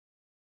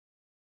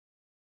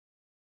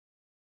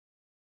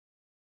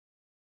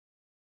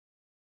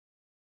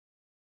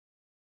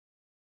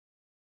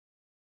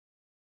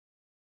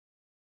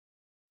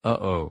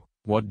Uh-oh,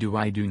 what do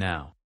I do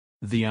now?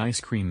 The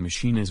ice cream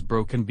machine is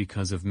broken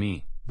because of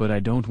me, but I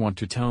don't want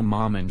to tell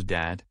Mom and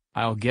Dad,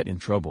 I'll get in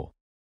trouble.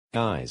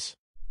 Guys.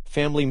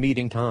 Family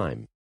meeting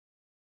time.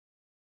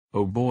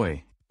 Oh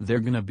boy, they're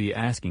gonna be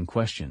asking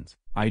questions.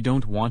 I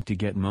don't want to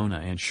get Mona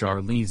and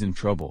Charlize in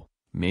trouble.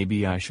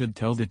 Maybe I should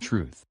tell the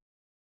truth.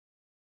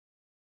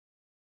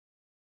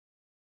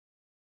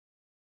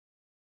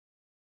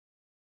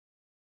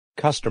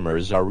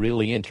 Customers are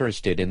really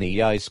interested in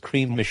the ice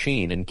cream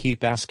machine and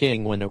keep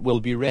asking when it will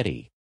be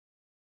ready.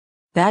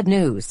 Bad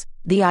news,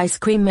 the ice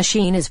cream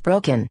machine is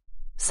broken.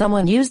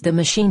 Someone used the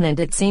machine and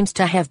it seems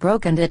to have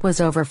broken. It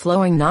was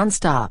overflowing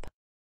non-stop.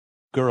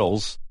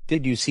 Girls,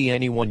 did you see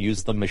anyone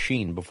use the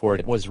machine before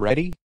it was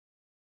ready?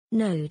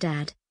 No,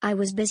 Dad, I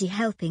was busy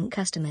helping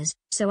customers,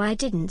 so I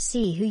didn't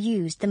see who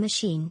used the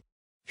machine.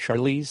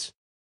 Charlize?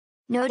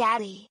 No,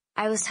 Daddy,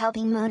 I was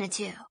helping Mona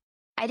too.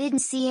 I didn't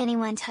see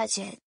anyone touch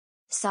it.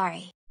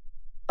 Sorry.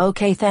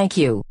 Okay, thank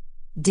you.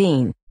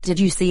 Dean, did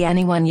you see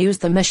anyone use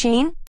the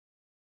machine?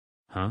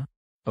 Huh?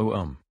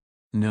 Oh,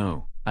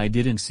 no, I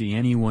didn't see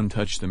anyone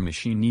touch the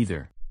machine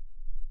either.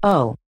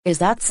 Oh, is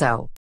that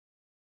so?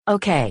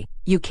 Okay,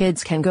 you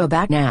kids can go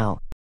back now.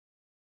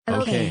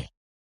 Okay.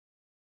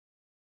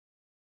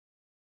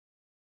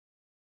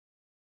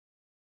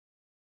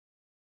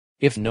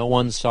 If no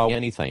one saw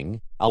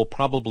anything, I'll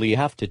probably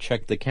have to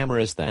check the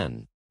cameras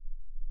then.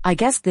 I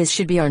guess this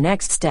should be our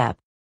next step.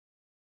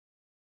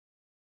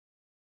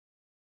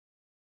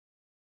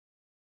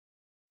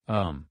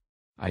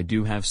 I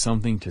do have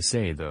something to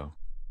say though.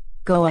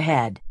 Go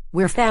ahead,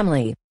 we're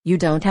family, you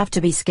don't have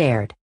to be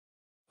scared.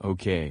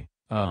 Okay,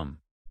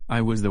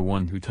 I was the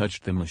one who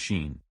touched the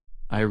machine.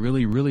 I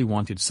really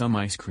wanted some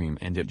ice cream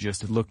and it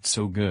just looked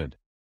so good.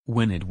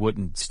 When it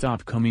wouldn't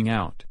stop coming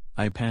out,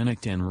 I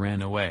panicked and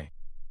ran away.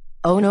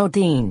 Oh no,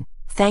 Dean,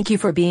 thank you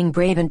for being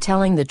brave and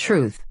telling the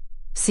truth.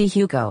 See,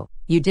 Hugo,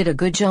 you did a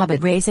good job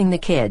at raising the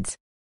kids.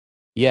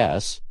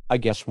 Yes, I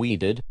guess we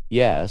did.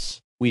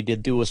 Yes, we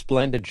did do a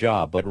splendid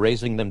job at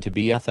raising them to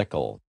be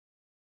ethical.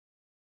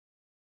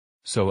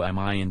 So am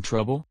I in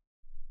trouble?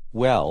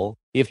 Well,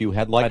 if you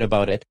had lied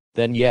about it,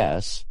 then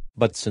yes,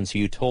 but since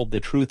you told the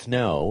truth,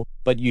 no,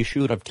 but you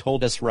should have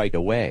told us right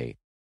away.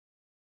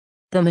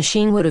 The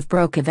machine would have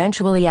broke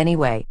eventually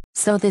anyway,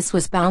 so this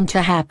was bound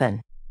to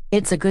happen.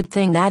 It's a good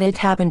thing that it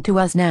happened to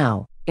us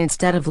now,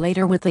 instead of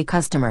later with the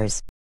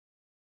customers.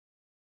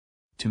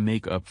 To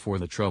make up for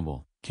the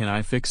trouble, can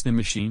I fix the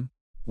machine?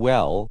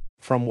 Well,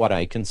 from what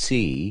I can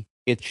see,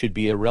 it should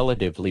be a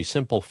relatively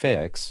simple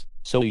fix,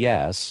 so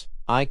yes,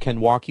 I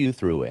can walk you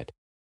through it.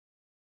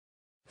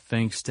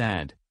 Thanks,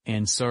 Dad,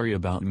 and sorry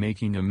about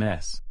making a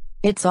mess.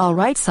 It's all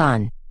right,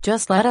 son.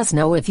 Just let us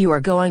know if you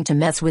are going to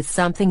mess with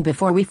something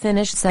before we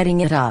finish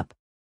setting it up.